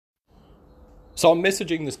So I'm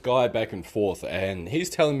messaging this guy back and forth, and he's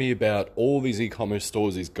telling me about all these e-commerce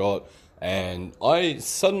stores he's got, and I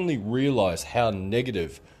suddenly realized how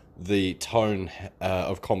negative the tone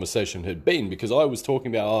of conversation had been, because I was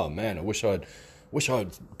talking about, oh man, I wish I'd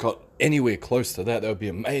got anywhere close to that. That would be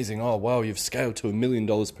amazing. Oh wow, you've scaled to $1 million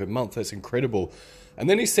per month. That's incredible. And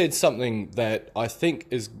then he said something that I think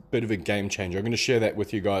is a bit of a game changer. I'm going to share that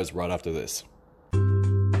with you guys right after this.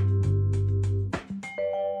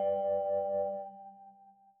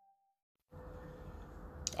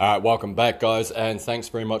 All right, welcome back, guys, and thanks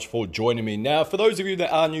very much for joining me. Now, for those of you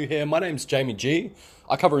that are new here, my name's Jamie G.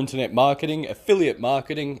 I cover internet marketing, affiliate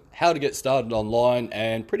marketing, how to get started online,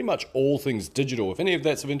 and pretty much all things digital. If any of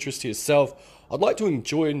that's of interest to yourself, I'd like to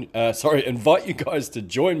invite you guys to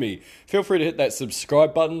join me. Feel free to hit that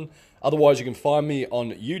subscribe button. Otherwise, you can find me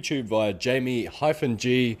on YouTube via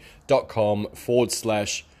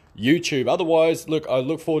jamie-g.com/YouTube. Otherwise, look, I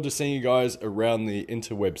look forward to seeing you guys around the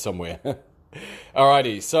interweb somewhere.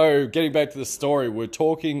 Alrighty, so getting back to the story, we're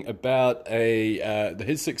talking about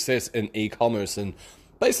his success in e-commerce, and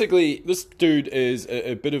basically this dude is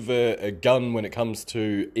a bit of a gun when it comes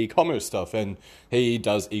to e-commerce stuff, and he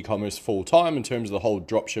does e-commerce full time in terms of the whole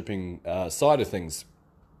dropshipping side of things.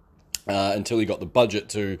 Until he got the budget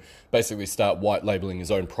to basically start white labeling his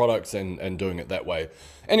own products and doing it that way.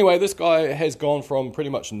 Anyway, this guy has gone from pretty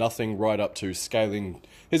much nothing right up to scaling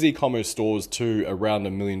his e-commerce stores to around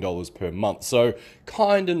 $1 million per month. So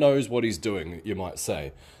kind of knows what he's doing, you might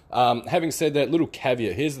say. Having said that, little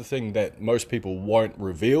caveat, here's the thing that most people won't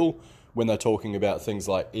reveal when they're talking about things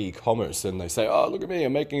like e-commerce, and they say, oh, look at me,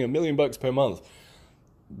 I'm making $1 million per month.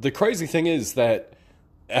 The crazy thing is that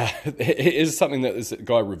it is something that this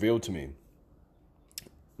guy revealed to me.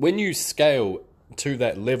 When you scale to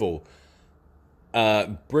that level,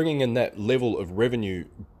 bringing in that level of revenue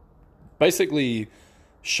basically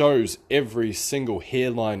shows every single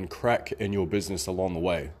hairline crack in your business along the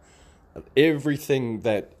way. Everything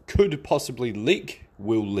that could possibly leak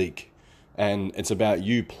will leak, and it's about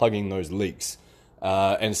you plugging those leaks.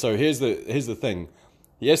 And so here's the thing.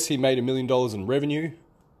 Yes, he made $1 million in revenue,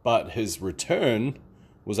 but his return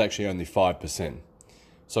was actually only 5%.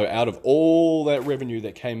 So out of all that revenue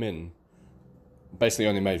that came in, basically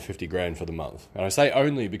only made 50 grand for the month. And I say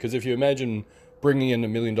only because if you imagine bringing in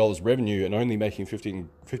 $1 million revenue and only making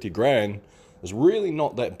 50 grand, is really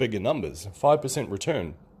not that big of numbers. 5%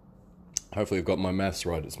 return. Hopefully I've got my maths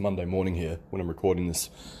right. It's Monday morning here when I'm recording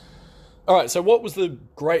this. All right, so what was the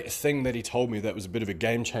great thing that he told me that was a bit of a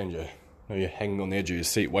game changer? I know you're hanging on the edge of your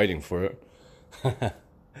seat waiting for it.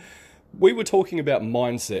 We were talking about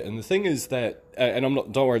mindset, and the thing is that, and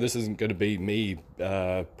don't worry, this isn't going to be me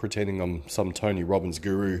pretending I'm some Tony Robbins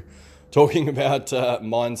guru talking about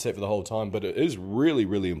mindset for the whole time, but it is really,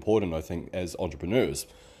 really important, I think, as entrepreneurs.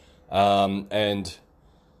 And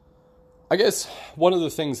I guess one of the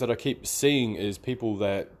things that I keep seeing is people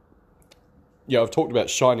that, I've talked about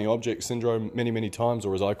shiny object syndrome many, many times,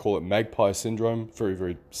 or as I call it, magpie syndrome, very,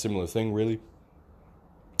 very similar thing, really.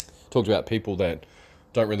 Talked about people that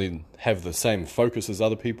don't really have the same focus as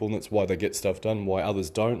other people, and that's why they get stuff done, why others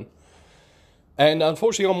don't. And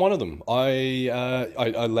unfortunately, I'm one of them. I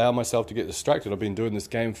allow myself to get distracted. I've been doing this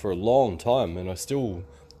game for a long time, and I still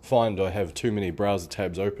find I have too many browser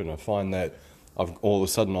tabs open. I find that all of a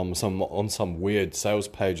sudden I'm on some weird sales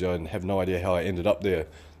page. I have no idea how I ended up there.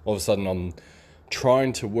 All of a sudden I'm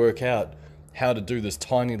trying to work out how to do this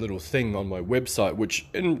tiny little thing on my website, which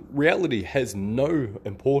in reality has no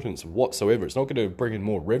importance whatsoever. It's not going to bring in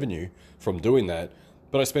more revenue from doing that,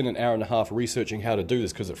 but I spend an hour and a half researching how to do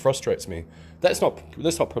this because it frustrates me. That's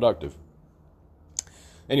not productive.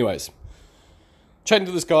 Anyways, chatting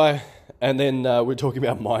to this guy, and then we're talking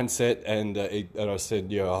about mindset, and I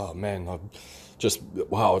said, oh man, I'd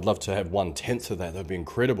love to have 1/10 of that. That'd be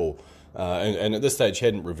incredible. And at this stage, he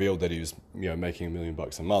hadn't revealed that he was, making $1 million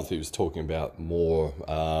a month. He was talking about more,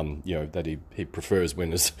 that he prefers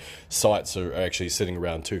when his sites are actually sitting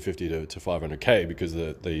around 250 to 500K because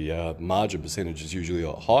the margin percentage is usually a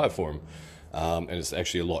lot higher for him, and it's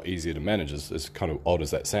actually a lot easier to manage. As kind of odd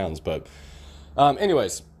as that sounds, but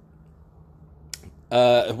anyways.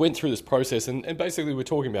 I went through this process, and basically we're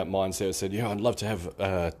talking about mindset. I said, I'd love to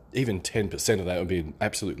have even 10% of that would be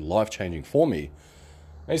absolutely life-changing for me.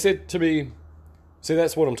 And he said to me, see,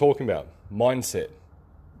 that's what I'm talking about, mindset.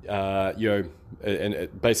 And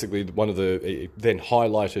basically he then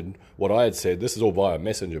highlighted what I had said. This is all via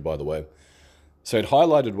Messenger, by the way. So it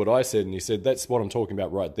highlighted what I said, and he said, that's what I'm talking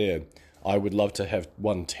about right there. I would love to have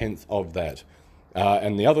 1/10 of that.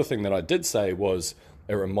 And the other thing that I did say was,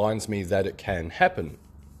 it reminds me that it can happen.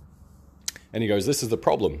 And he goes, this is the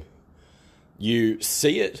problem. You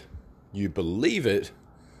see it, you believe it,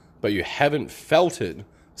 but you haven't felt it,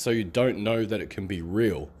 so you don't know that it can be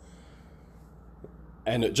real.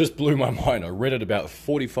 And it just blew my mind. I read it about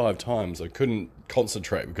 45 times. I couldn't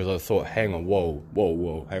concentrate because I thought, hang on,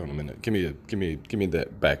 whoa, hang on a minute. Give me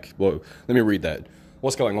that back. Whoa, let me read that.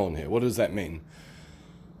 What's going on here? What does that mean?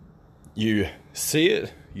 You see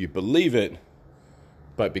it, you believe it,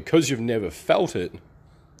 but because you've never felt it,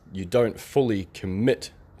 you don't fully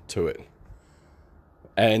commit to it.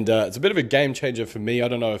 And it's a bit of a game changer for me. I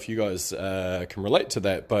don't know if you guys can relate to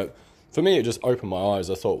that, but for me, it just opened my eyes.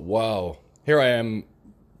 I thought, wow, here I am,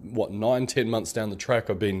 9-10 months down the track.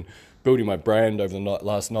 I've been building my brand over the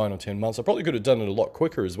last 9 or 10 months. I probably could have done it a lot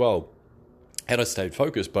quicker as well had I stayed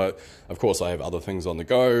focused, but of course I have other things on the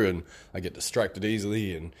go and I get distracted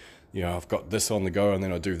easily, and I've got this on the go and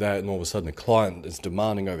then I do that, and all of a sudden a client is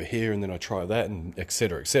demanding over here and then I try that, and et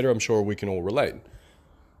cetera, et cetera. I'm sure we can all relate.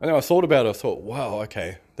 And then I thought about it, I thought, wow,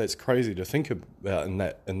 okay, that's crazy to think about in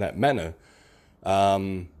that manner.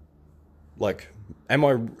 Like, am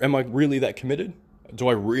I really that committed? Do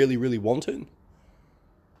I really, really want it?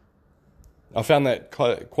 I found that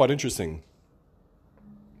quite interesting.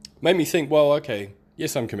 Made me think, well, okay,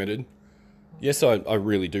 yes, I'm committed. Yes, I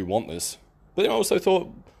really do want this. But then I also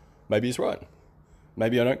thought, maybe he's right.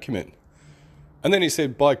 Maybe I don't commit. And then he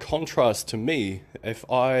said, by contrast to me, if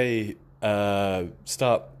I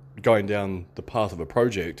start going down the path of a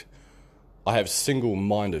project, I have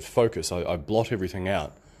single-minded focus. I blot everything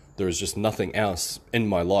out. There is just nothing else in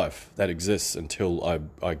my life that exists until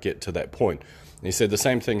I get to that point. And he said the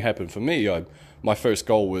same thing happened for me. My first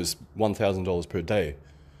goal was $1,000 per day,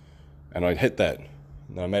 and I hit that.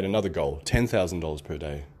 And I made another goal, $10,000 per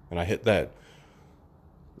day, and I hit that.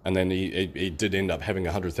 And then he did end up having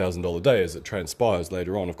a $100,000 day, as it transpires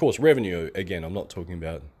later on. Of course, revenue, again, I'm not talking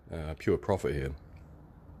about pure profit here.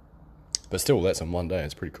 But still, that's in one day.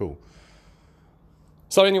 It's pretty cool.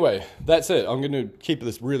 So anyway, that's it. I'm going to keep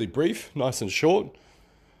this really brief, nice and short.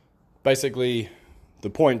 Basically, the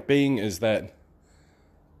point being is that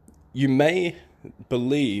you may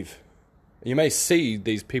see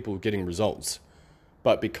these people getting results,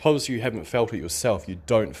 but because you haven't felt it yourself, you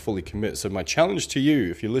don't fully commit. So my challenge to you,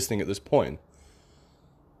 if you're listening at this point,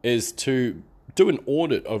 is to do an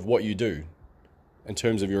audit of what you do in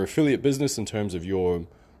terms of your affiliate business, in terms of your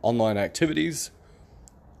online activities.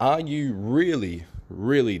 Are you really,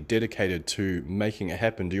 really dedicated to making it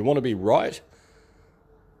happen? Do you want to be right,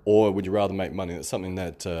 or would you rather make money? That's something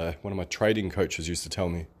that one of my trading coaches used to tell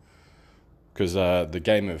me. Because the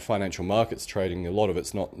game of financial markets trading, a lot of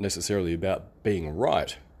it's not necessarily about being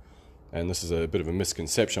right. And this is a bit of a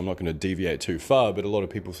misconception. I'm not going to deviate too far, but a lot of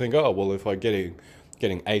people think, oh, well, if I'm getting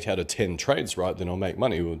 8 out of 10 trades right, then I'll make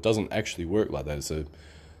money. Well, it doesn't actually work like that. It's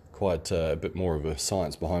quite a bit more of a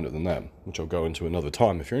science behind it than that, which I'll go into another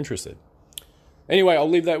time if you're interested. Anyway, I'll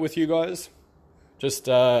leave that with you guys. Just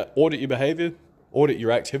audit your behavior, audit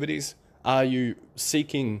your activities. Are you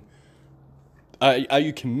seeking... Are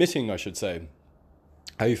you committing, I should say?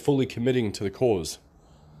 Are you fully committing to the cause?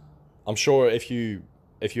 I'm sure if you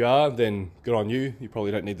are, then good on you. You probably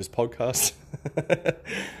don't need this podcast.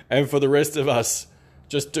 And for the rest of us,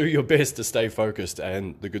 just do your best to stay focused,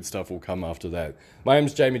 and the good stuff will come after that. My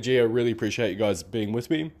name's Jamie G. I really appreciate you guys being with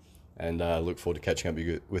me, and look forward to catching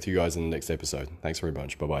up with you guys in the next episode. Thanks very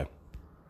much. Bye-bye.